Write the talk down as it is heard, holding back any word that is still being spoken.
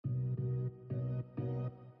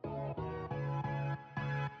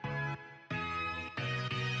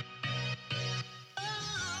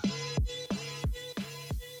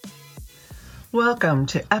Welcome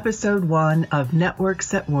to episode 1 of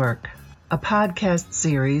Networks at Work, a podcast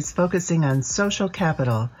series focusing on social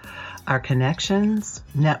capital, our connections,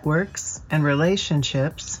 networks, and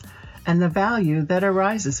relationships, and the value that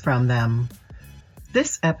arises from them.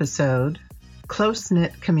 This episode,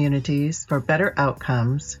 Close-Knit Communities for Better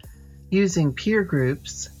Outcomes, using peer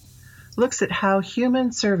groups, looks at how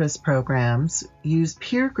human service programs use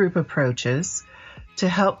peer group approaches to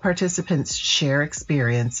help participants share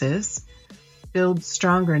experiences, build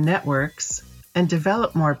stronger networks, and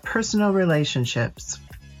develop more personal relationships.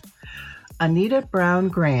 Anita Brown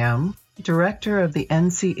Graham, director of the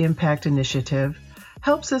NC Impact Initiative,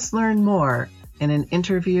 helps us learn more in an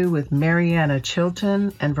interview with Mariana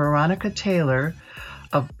Chilton and Veronica Taylor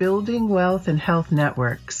of Building Wealth and Health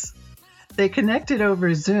Networks. They connected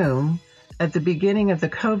over Zoom at the beginning of the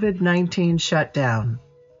COVID-19 shutdown.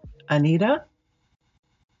 Anita?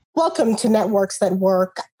 Welcome to Networks at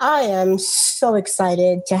Work. I am so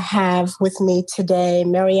excited to have with me today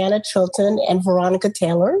Mariana Chilton and Veronica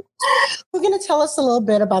Taylor. We're going to tell us a little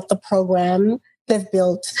bit about the program they've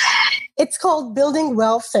built. It's called Building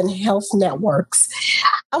Wealth and Health Networks.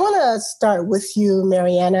 I want to start with you,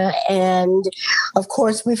 Mariana. And of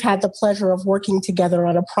course, we've had the pleasure of working together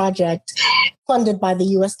on a project funded by the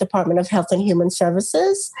U.S. Department of Health and Human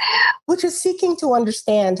Services, which is seeking to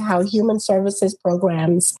understand how human services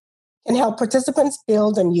programs can help participants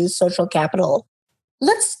build and use social capital.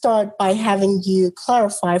 Let's start by having you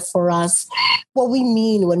clarify for us what we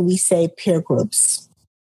mean when we say peer groups.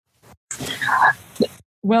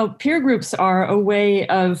 Well, peer groups are a way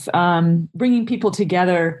of bringing people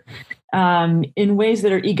together in ways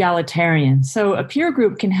that are egalitarian. So a peer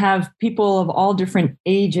group can have people of all different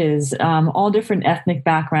ages, all different ethnic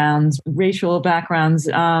backgrounds, racial backgrounds,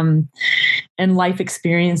 and life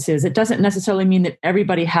experiences. It doesn't necessarily mean that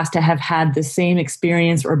everybody has to have had the same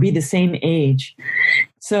experience or be the same age.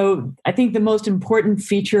 So I think the most important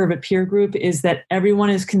feature of a peer group is that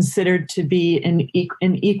everyone is considered to be an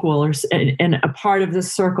equal and a part of the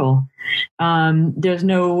circle. There's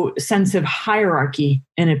no sense of hierarchy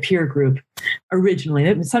in a peer group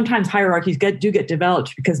originally. Sometimes hierarchies do get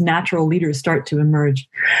developed because natural leaders start to emerge.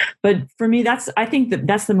 But for me, I think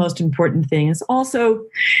that's the most important thing. It's also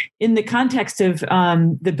in the context of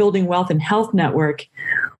the Building Wealth and Health Network,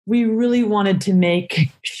 we really wanted to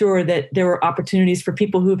make sure that there were opportunities for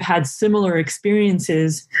people who've had similar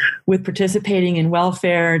experiences with participating in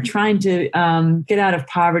welfare, trying to get out of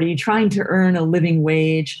poverty, trying to earn a living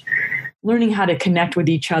wage, learning how to connect with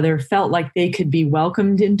each other, felt like they could be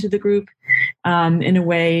welcomed into the group in a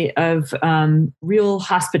way of real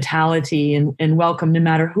hospitality and welcome, no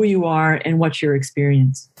matter who you are and what your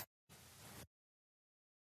experience.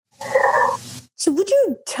 So would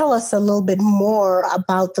you tell us a little bit more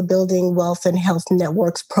about the Building Wealth and Health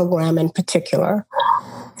Networks program in particular?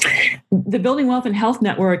 The Building Wealth and Health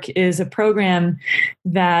Network is a program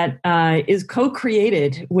that is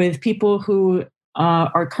co-created with people who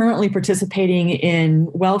are currently participating in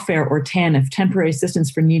welfare or TANF, temporary assistance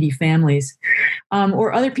for needy families,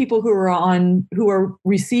 or other people who are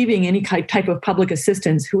receiving any type of public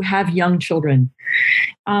assistance who have young children.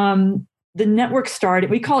 The network started,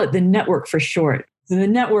 we call it the network for short. So the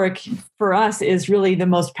network for us is really the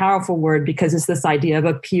most powerful word because it's this idea of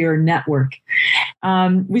a peer network.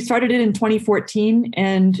 We started it in 2014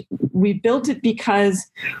 and we built it because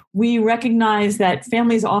we recognize that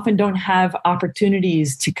families often don't have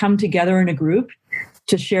opportunities to come together in a group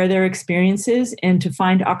to share their experiences and to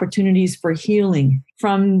find opportunities for healing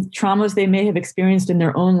from traumas they may have experienced in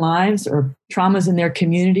their own lives or traumas in their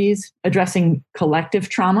communities, addressing collective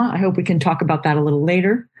trauma. I hope we can talk about that a little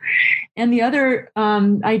later. And the other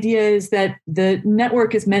idea is that the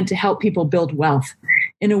network is meant to help people build wealth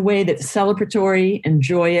in a way that's celebratory and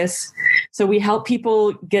joyous. So we help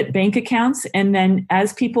people get bank accounts, and then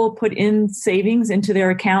as people put in savings into their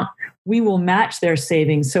account, we will match their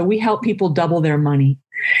savings. So we help people double their money.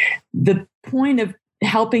 The point of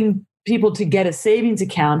helping people to get a savings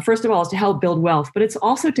account, first of all, is to help build wealth, but it's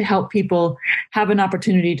also to help people have an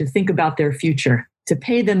opportunity to think about their future, to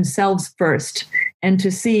pay themselves first, and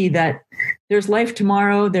to see that there's life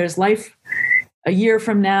tomorrow, there's life a year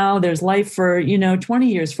from now, there's life for, 20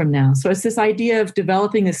 years from now. So it's this idea of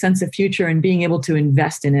developing a sense of future and being able to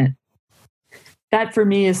invest in it. That for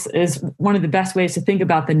me is one of the best ways to think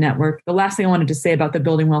about the network. The last thing I wanted to say about the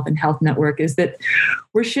Building Wealth and Health Network is that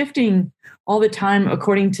we're shifting all the time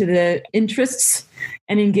according to the interests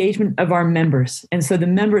and engagement of our members. And so the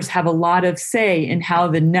members have a lot of say in how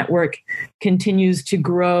the network continues to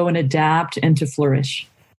grow and adapt and to flourish.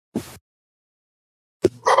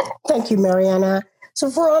 Thank you, Mariana. So,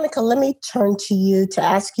 Veronica, let me turn to you to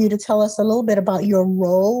ask you to tell us a little bit about your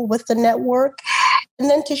role with the network and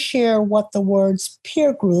then to share what the words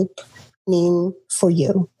peer group mean for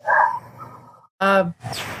you.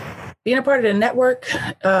 Being a part of the network,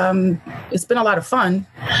 it's been a lot of fun.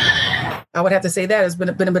 I would have to say that it's been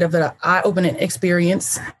a bit of an eye-opening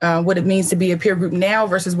experience. What it means to be a peer group now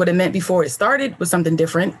versus what it meant before it started was something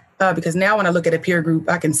different. Because now when I look at a peer group,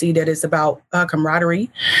 I can see that it's about camaraderie.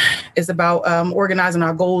 It's about organizing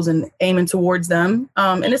our goals and aiming towards them.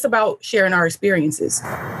 And it's about sharing our experiences.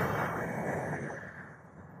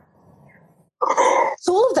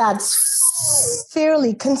 So all of that's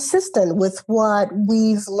fairly consistent with what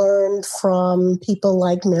we've learned from people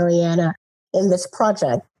like Mariana in this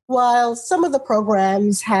project. While some of the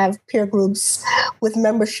programs have peer groups with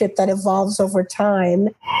membership that evolves over time,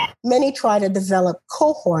 many try to develop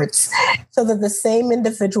cohorts so that the same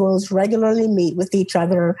individuals regularly meet with each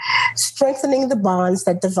other, strengthening the bonds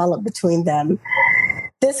that develop between them.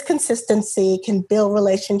 This consistency can build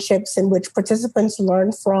relationships in which participants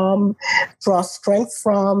learn from, draw strength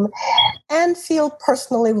from, and feel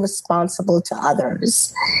personally responsible to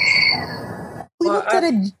others. We looked at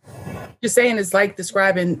it. You're saying it's like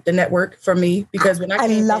describing the network for me, because when I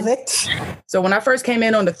love it. So when I first came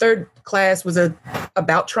in on the third class was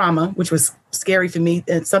about trauma, which was scary for me.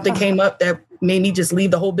 And something came up that made me just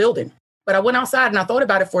leave the whole building. But I went outside and I thought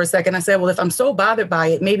about it for a second. I said, well, if I'm so bothered by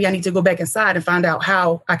it, maybe I need to go back inside and find out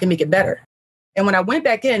how I can make it better. And when I went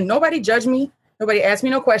back in, nobody judged me. Nobody asked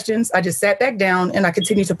me no questions. I just sat back down and I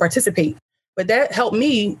continued to participate. But that helped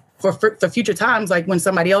me for future times, like when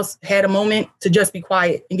somebody else had a moment, to just be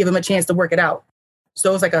quiet and give them a chance to work it out.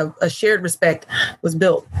 So it was like a shared respect was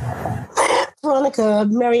built. Veronica,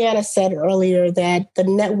 Mariana said earlier that the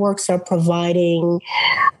networks are providing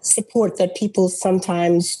support that people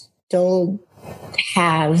sometimes don't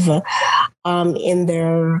have in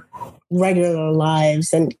their regular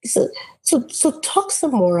lives. And so talk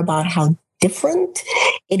some more about how different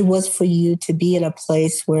it was for you to be in a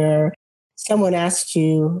place where someone asked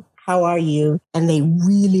you, how are you? And they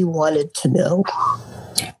really wanted to know.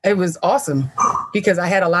 It was awesome because I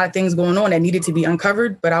had a lot of things going on that needed to be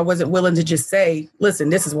uncovered, but I wasn't willing to just say,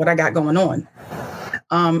 listen, this is what I got going on.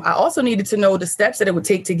 I also needed to know the steps that it would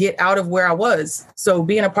take to get out of where I was. So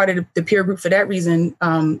being a part of the peer group for that reason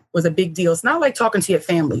was a big deal. It's not like talking to your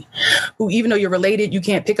family, who even though you're related, you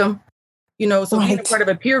can't pick them. So being a part of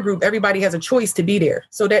a peer group, everybody has a choice to be there.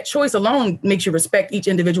 So that choice alone makes you respect each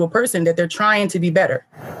individual person that they're trying to be better.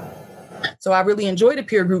 So I really enjoyed the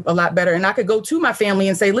peer group a lot better. And I could go to my family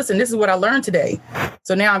and say, listen, this is what I learned today.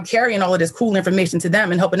 So now I'm carrying all of this cool information to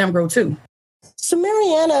them and helping them grow too. So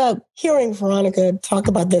Mariana, hearing Veronica talk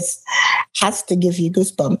about this has to give you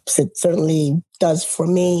goosebumps. It certainly does for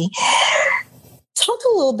me. Talk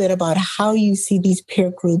a little bit about how you see these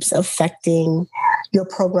peer groups affecting your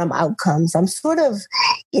program outcomes. I'm sort of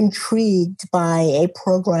intrigued by a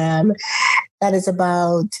program that is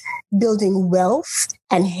about building wealth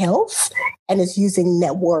and health and is using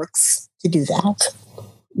networks to do that.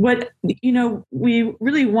 We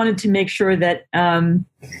really wanted to make sure that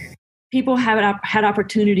people had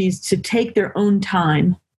opportunities to take their own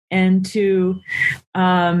time and to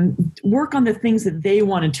work on the things that they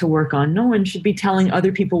wanted to work on. No one should be telling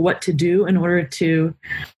other people what to do in order to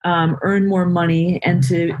earn more money and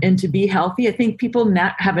to be healthy. I think people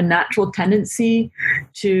have a natural tendency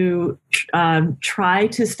to try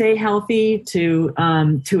to stay healthy, to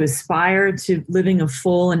aspire to living a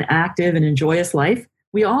full and active and joyous life.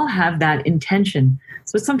 We all have that intention.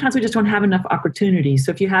 So sometimes we just don't have enough opportunity.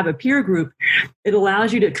 So if you have a peer group, it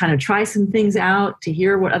allows you to kind of try some things out, to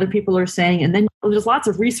hear what other people are saying. And then there's lots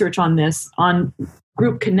of research on this, on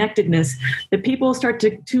group connectedness, that people start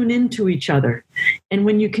to tune into each other. And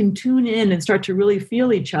when you can tune in and start to really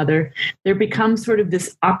feel each other, there becomes sort of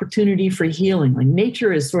this opportunity for healing. Like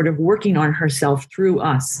nature is sort of working on herself through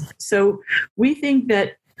us. So we think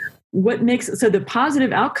that the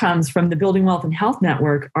positive outcomes from the Building Wealth and Health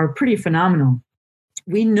Network are pretty phenomenal.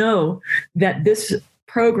 We know that this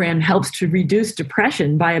program helps to reduce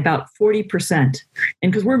depression by about 40%.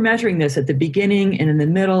 And because we're measuring this at the beginning and in the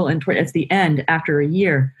middle and at the end after a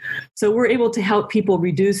year. So we're able to help people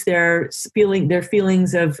reduce their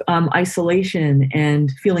feelings of isolation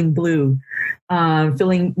and feeling blue,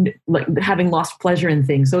 feeling like having lost pleasure in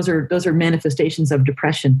things. Those are manifestations of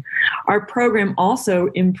depression. Our program also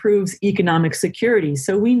improves economic security.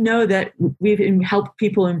 So we know that we've helped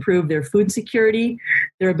people improve their food security,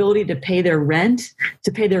 their ability to pay their rent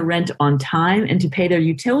on time, and to pay their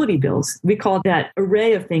utility bills. We call that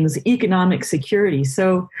array of things economic security.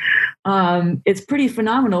 So it's pretty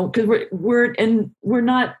phenomenal because we're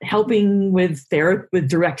not helping with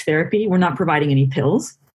direct therapy. We're not providing any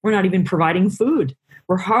pills. We're not even providing food.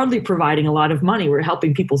 We're hardly providing a lot of money. We're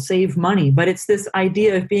helping people save money, but it's this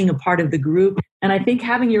idea of being a part of the group. And I think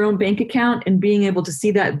having your own bank account and being able to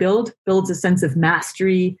see that builds a sense of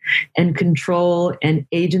mastery and control and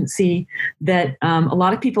agency that a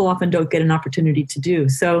lot of people often don't get an opportunity to do.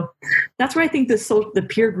 So that's where I think the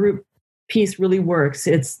peer group piece really works.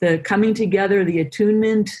 It's the coming together, the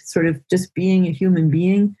attunement, sort of just being a human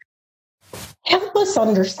being. Help us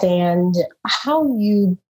understand how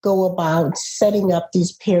you go about setting up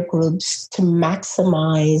these peer groups to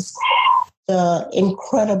maximize the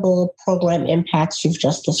incredible program impacts you've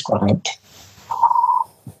just described.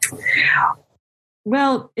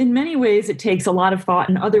 Well, in many ways, it takes a lot of thought.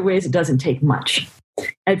 In other ways, it doesn't take much.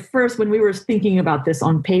 At first, when we were thinking about this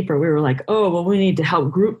on paper, we were like, oh, well, we need to help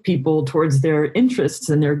group people towards their interests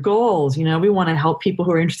and their goals. You know, we want to help people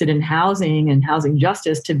who are interested in housing and housing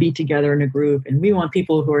justice to be together in a group. And we want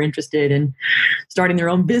people who are interested in starting their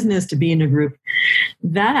own business to be in a group.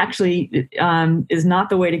 That actually is not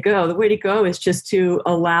the way to go. The way to go is just to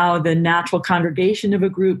allow the natural congregation of a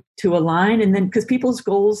group to align. And then because people's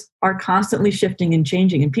goals are constantly shifting and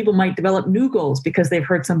changing, and people might develop new goals because they've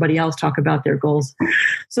heard somebody else talk about their goals.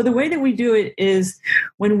 So the way that we do it is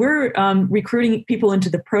when we're recruiting people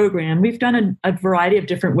into the program, we've done a variety of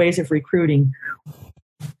different ways of recruiting.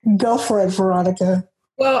 Go for it, Veronica.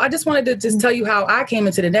 Well, I just wanted to just tell you how I came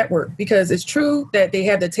into the network, because it's true that they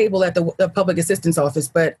have the table at the public assistance office,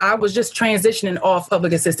 but I was just transitioning off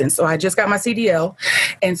public assistance. So I just got my CDL.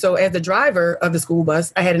 And so as the driver of the school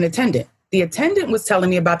bus, I had an attendant. The attendant was telling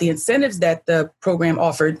me about the incentives that the program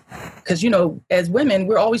offered, because, you know, as women,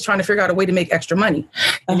 we're always trying to figure out a way to make extra money.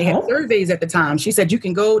 And they had surveys at the time. She said, you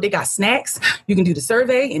can go, they got snacks, you can do the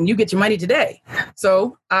survey and you get your money today.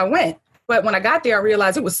 So I went. But when I got there, I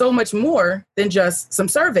realized it was so much more than just some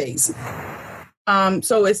surveys.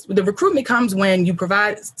 So the recruitment comes when you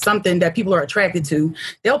provide something that people are attracted to.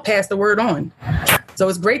 They'll pass the word on. So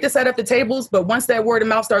it's great to set up the tables, but once that word of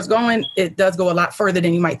mouth starts going, it does go a lot further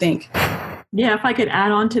than you might think. Yeah, if I could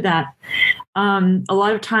add on to that. A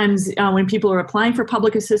lot of times when people are applying for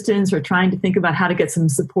public assistance or trying to think about how to get some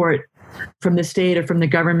support from the state or from the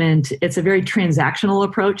government, it's a very transactional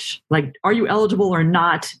approach. Like, are you eligible or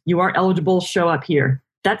not? You are eligible, show up here.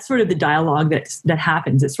 That's sort of the dialogue that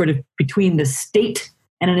happens. It's sort of between the state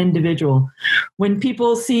and an individual. When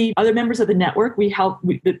people see other members of the network,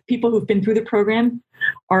 the people who've been through the program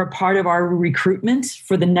are a part of our recruitment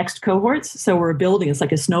for the next cohorts. So we're building, it's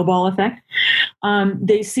like a snowball effect.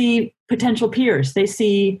 They see potential peers. They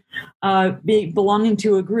see belonging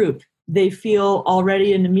to a group. They feel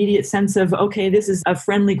already an immediate sense of, okay, this is a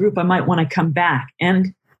friendly group. I might want to come back.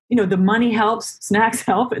 And, you know, the money helps, snacks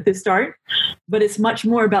help at the start, but it's much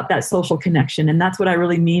more about that social connection. And that's what I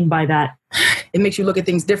really mean by that. It makes you look at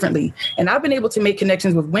things differently. And I've been able to make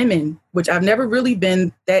connections with women, which I've never really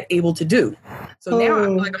been that able to do. So now I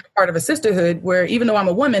feel like I'm a part of a sisterhood where even though I'm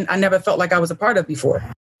a woman, I never felt like I was a part of before.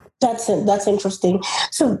 That's interesting.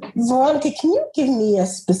 So, Veronica, can you give me a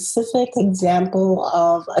specific example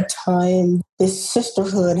of a time this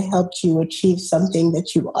sisterhood helped you achieve something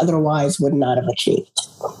that you otherwise would not have achieved?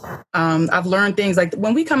 I've learned things like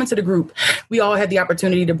when we come into the group, we all had the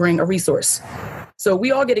opportunity to bring a resource. So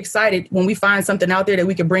we all get excited when we find something out there that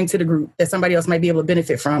we can bring to the group that somebody else might be able to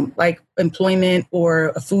benefit from, like employment or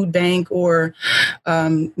a food bank or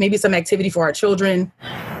maybe some activity for our children.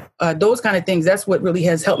 Those kind of things. That's what really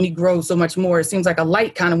has helped me grow so much more. It seems like a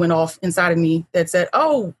light kind of went off inside of me that said,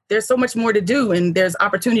 oh, there's so much more to do and there's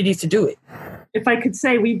opportunities to do it. If I could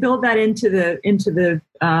say, we build that into the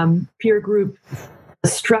peer group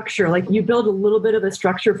structure. Like, you build a little bit of a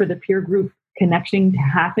structure for the peer group connection to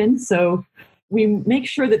happen. So we make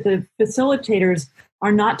sure that the facilitators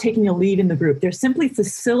are not taking a lead in the group. They're simply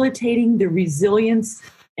facilitating the resilience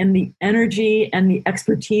and the energy and the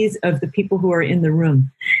expertise of the people who are in the room.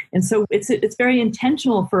 And so it's very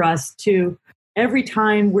intentional for us to, every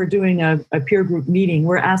time we're doing a peer group meeting,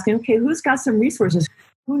 we're asking, okay, who's got some resources?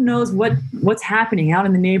 Who knows what's happening out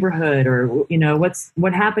in the neighborhood, or, you know,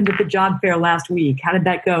 what happened at the job fair last week? How did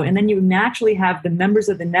that go? And then you naturally have the members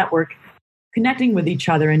of the network connecting with each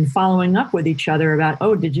other and following up with each other about,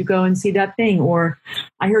 oh, did you go and see that thing? Or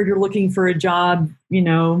I heard you're looking for a job, you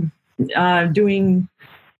know, doing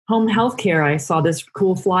home health care. I saw this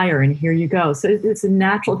cool flyer and here you go. So it's a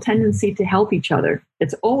natural tendency to help each other.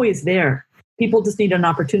 It's always there. People just need an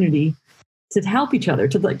opportunity to help each other,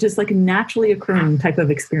 to just like a naturally occurring type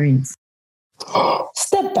of experience.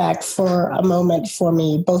 Step back for a moment for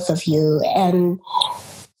me, both of you, and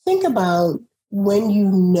think about when you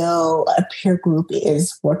know a peer group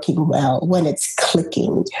is working well, when it's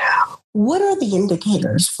clicking? What are the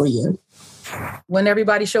indicators for you? When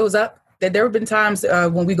everybody shows up. There have been times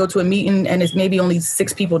when we go to a meeting and it's maybe only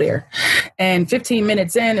 6 people there, and 15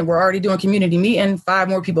 minutes in and we're already doing community meeting, 5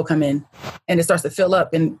 more people come in and it starts to fill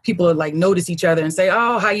up and people are like notice each other and say,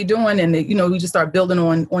 oh, how you doing? And we just start building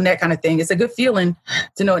on that kind of thing. It's a good feeling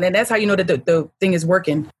to know. And that's how you know that the thing is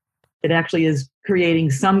working. It actually is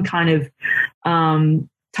creating some kind of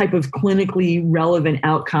type of clinically relevant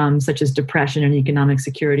outcomes such as depression and economic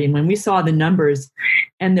security. And when we saw the numbers,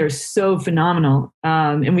 and they're so phenomenal,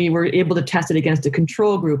 and we were able to test it against a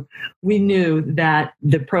control group, we knew that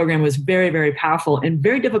the program was very, very powerful and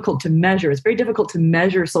very difficult to measure. It's very difficult to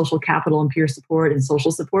measure social capital and peer support and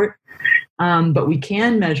social support, but we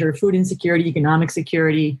can measure food insecurity, economic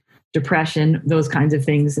security, depression, those kinds of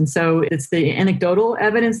things. And so it's the anecdotal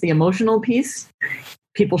evidence, the emotional piece,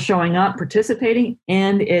 people showing up, participating,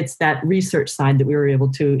 and it's that research side that we were able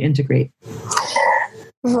to integrate.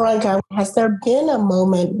 Veronica, has there been a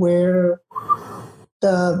moment where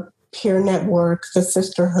the peer network, the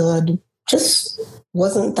sisterhood, just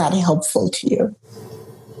wasn't that helpful to you?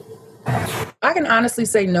 I can honestly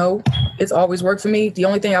say no. It's always worked for me. The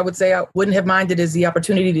only thing I would say I wouldn't have minded is the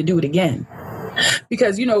opportunity to do it again.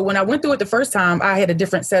 Because, when I went through it the first time, I had a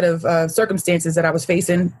different set of circumstances that I was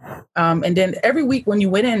facing. And then every week when you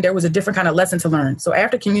went in, there was a different kind of lesson to learn. So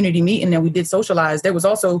after community meeting and we did socialize, there was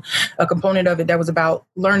also a component of it that was about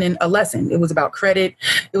learning a lesson. It was about credit.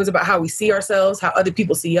 It was about how we see ourselves, how other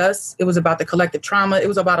people see us. It was about the collective trauma. It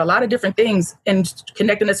was about a lot of different things and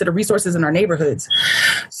connecting us to the resources in our neighborhoods.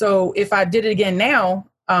 So if I did it again now,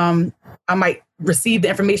 I might receive the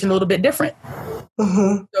information a little bit different.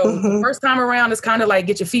 Mm-hmm. So the first time around, it's kind of like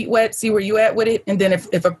get your feet wet, see where you at with it. And then if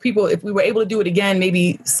we were able to do it again,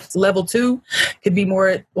 maybe level 2 could be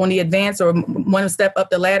more on the advance or one step up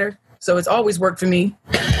the ladder. So it's always worked for me.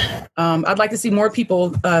 I'd like to see more people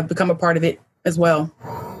become a part of it as well.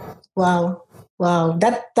 Wow.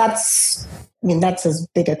 That's as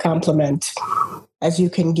big a compliment as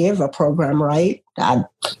you can give a program, right? I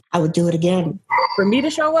would do it again. For me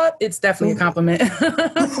to show up, it's definitely a compliment.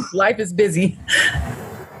 Life is busy.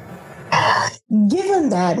 Given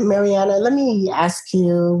that, Mariana, let me ask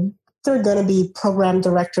you, there are going to be program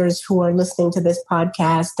directors who are listening to this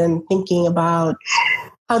podcast and thinking about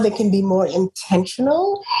how they can be more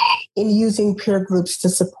intentional in using peer groups to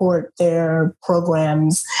support their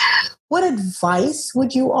programs. What advice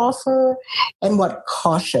would you offer and what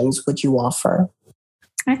cautions would you offer?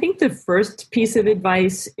 I think the first piece of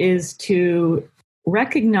advice is to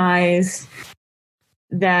recognize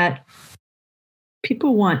that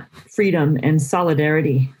people want freedom and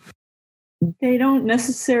solidarity. They don't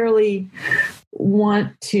necessarily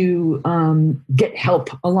want to get help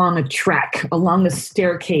along a track, along a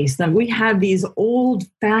staircase. Now, we have these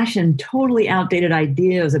old-fashioned, totally outdated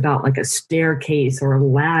ideas about like a staircase or a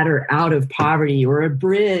ladder out of poverty or a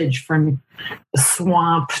bridge from a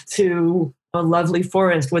swamp to a lovely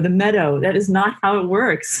forest with a meadow. That is not how it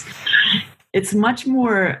works. It's much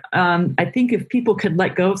more, I think if people could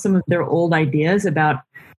let go of some of their old ideas about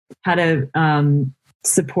how to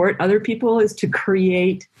support other people, is to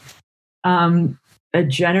create a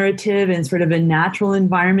generative and sort of a natural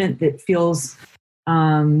environment that feels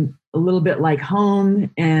a little bit like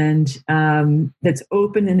home and that's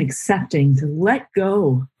open and accepting, to let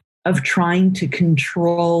go of trying to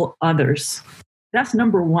control others. That's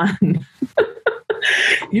number one.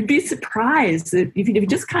 You'd be surprised if you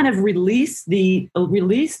just kind of release the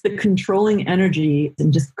controlling energy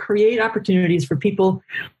and just create opportunities for people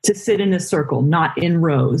to sit in a circle, not in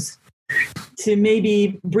rows, to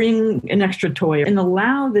maybe bring an extra toy and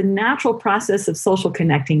allow the natural process of social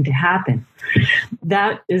connecting to happen.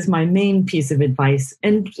 That is my main piece of advice.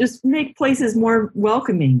 And just make places more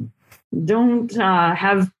welcoming. Don't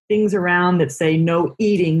have things around that say no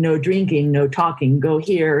eating, no drinking, no talking, go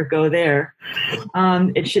here, go there.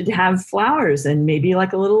 It should have flowers and maybe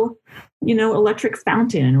like a little, electric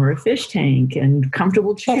fountain or a fish tank and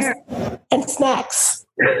comfortable chair. And snacks.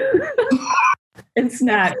 And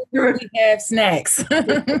snacks. We have snacks.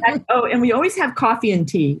 Oh, and we always have coffee and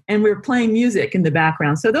tea, and we're playing music in the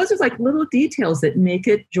background. So those are like little details that make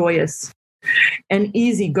it joyous and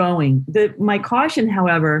easygoing. My caution,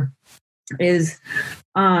 however, is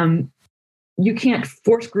you can't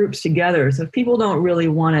force groups together. So if people don't really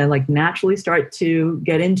want to like naturally start to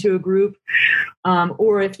get into a group,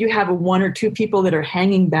 or if you have one or two people that are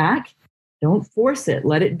hanging back, don't force it.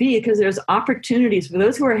 Let it be, because there's opportunities for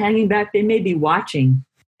those who are hanging back. They may be watching,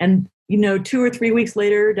 and 2 or 3 weeks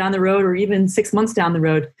later down the road, or even 6 months down the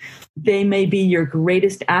road, they may be your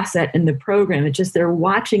greatest asset in the program. It's just they're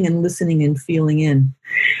watching and listening and feeling in.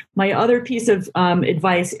 My other piece of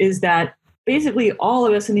advice is that basically all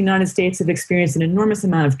of us in the United States have experienced an enormous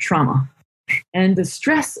amount of trauma. And the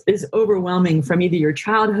stress is overwhelming from either your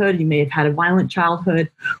childhood, you may have had a violent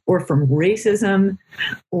childhood, or from racism,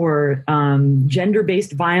 or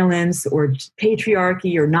gender-based violence, or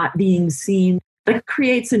patriarchy, or not being seen. That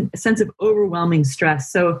creates a sense of overwhelming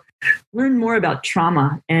stress. So learn more about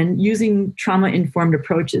trauma and using trauma-informed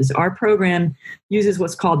approaches. Our program uses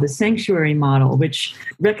what's called the sanctuary model, which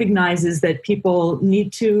recognizes that people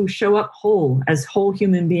need to show up whole as whole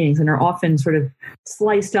human beings and are often sort of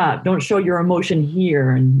sliced up. Don't show your emotion here,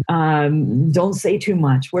 and don't say too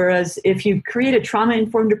much. Whereas if you create a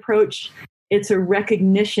trauma-informed approach, it's a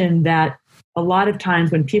recognition that a lot of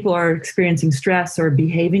times when people are experiencing stress or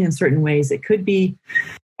behaving in certain ways, it could be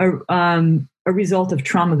a result of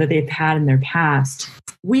trauma that they've had in their past.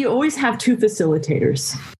 We always have 2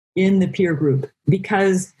 facilitators in the peer group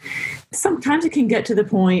because sometimes it can get to the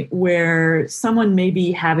point where someone may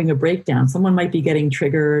be having a breakdown. Someone might be getting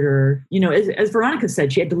triggered, or, as Veronica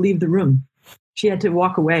said, she had to leave the room. She had to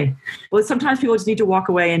walk away. Well, sometimes people just need to walk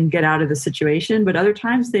away and get out of the situation, but other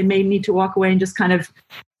times they may need to walk away and just kind of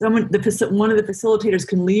one of the facilitators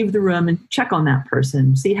can leave the room and check on that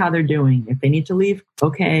person, see how they're doing. If they need to leave,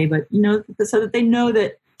 okay, but so that they know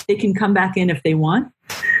that they can come back in if they want.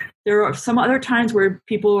 There are some other times where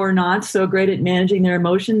people are not so great at managing their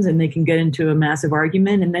emotions and they can get into a massive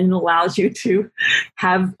argument, and then it allows you to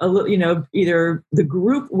have a little, either the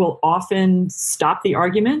group will often stop the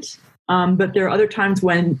argument, but there are other times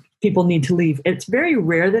when people need to leave. It's very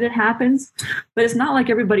rare that it happens, but it's not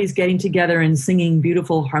like everybody's getting together and singing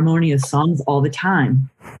beautiful, harmonious songs all the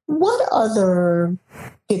time. What other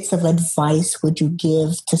bits of advice would you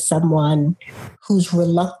give to someone who's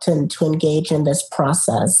reluctant to engage in this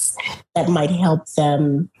process that might help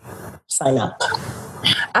them sign up?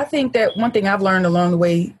 I think that one thing I've learned along the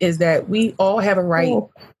way is that we all have a right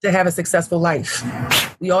to have a successful life.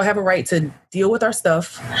 We all have a right to deal with our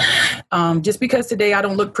stuff. Just because today I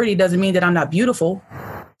don't look pretty doesn't mean that I'm not beautiful.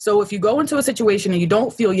 So if you go into a situation and you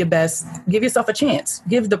don't feel your best, give yourself a chance.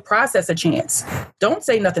 Give the process a chance. Don't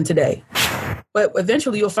say nothing today. But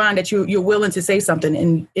eventually you'll find that you're willing to say something,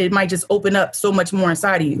 and it might just open up so much more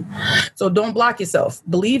inside of you. So don't block yourself.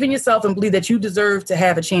 Believe in yourself and believe that you deserve to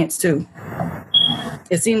have a chance too.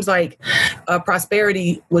 It seems like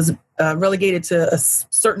prosperity was relegated to a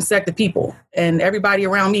certain sect of people, and everybody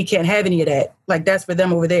around me can't have any of that. Like, that's for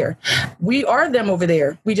them over there. We are them over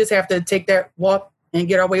there. We just have to take that walk and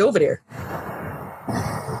get our way over there.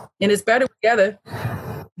 And it's better together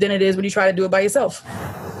than it is when you try to do it by yourself.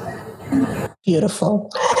 Beautiful.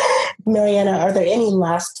 Mariana, are there any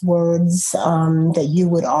last words that you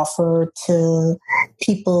would offer to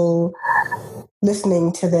people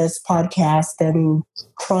listening to this podcast and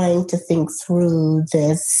trying to think through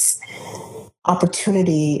this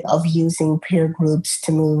opportunity of using peer groups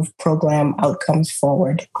to move program outcomes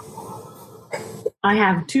forward? I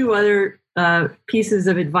have 2 other pieces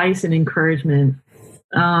of advice and encouragement.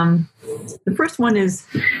 The first one is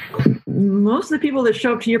most of the people that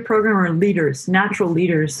show up to your program are leaders, natural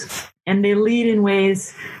leaders, and they lead in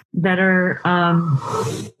ways that are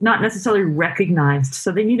not necessarily recognized.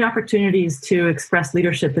 So they need opportunities to express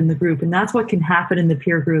leadership in the group. And that's what can happen in the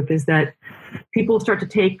peer group, is that people start to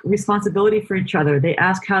take responsibility for each other. They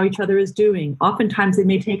ask how each other is doing. Oftentimes they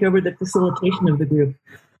may take over the facilitation of the group.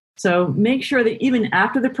 So make sure that even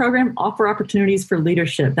after the program, offer opportunities for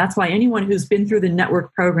leadership. That's why anyone who's been through the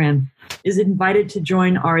network program is invited to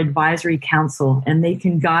join our advisory council, and they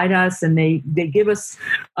can guide us, and they give us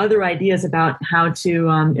other ideas about how to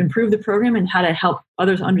improve the program and how to help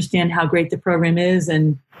others understand how great the program is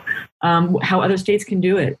and how other states can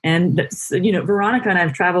do it. And, Veronica and I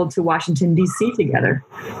have traveled to Washington, D.C. together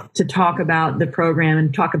to talk about the program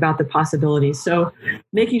and talk about the possibilities. So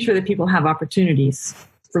making sure that people have opportunities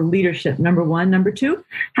for leadership, number 1. Number 2,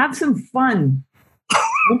 have some fun.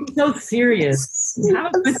 Don't be so serious. Have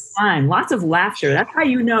a good time. Lots of laughter. That's how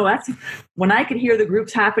you know. That's when I could hear the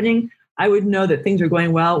groups happening, I would know that things were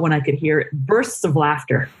going well when I could hear bursts of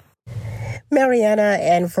laughter. Mariana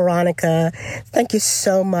and Veronica, thank you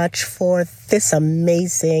so much for this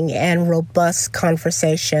amazing and robust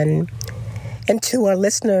conversation. And to our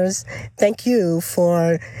listeners, thank you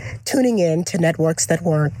for tuning in to Networks That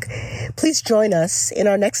Work. Please join us in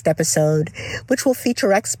our next episode, which will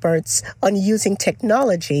feature experts on using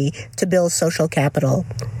technology to build social capital.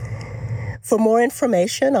 For more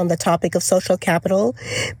information on the topic of social capital,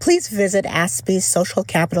 please visit ASPE's Social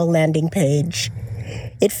Capital landing page.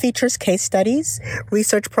 It features case studies,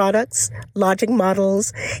 research products, logic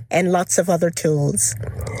models, and lots of other tools.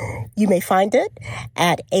 You may find it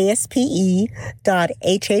at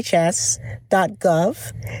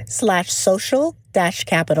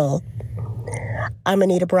aspe.hhs.gov/social-capital. I'm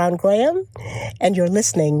Anita Brown Graham, and you're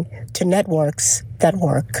listening to Networks That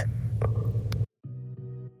Work.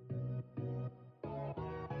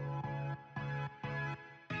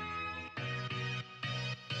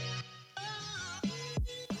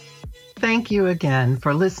 Thank you again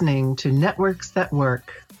for listening to Networks That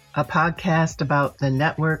Work, a podcast about the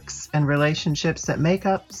networks and relationships that make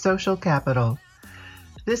up social capital.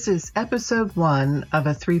 This is episode 1 of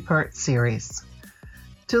a 3-part series.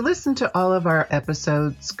 To listen to all of our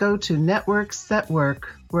episodes, go to Networks That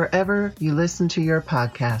Work wherever you listen to your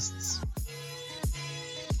podcasts.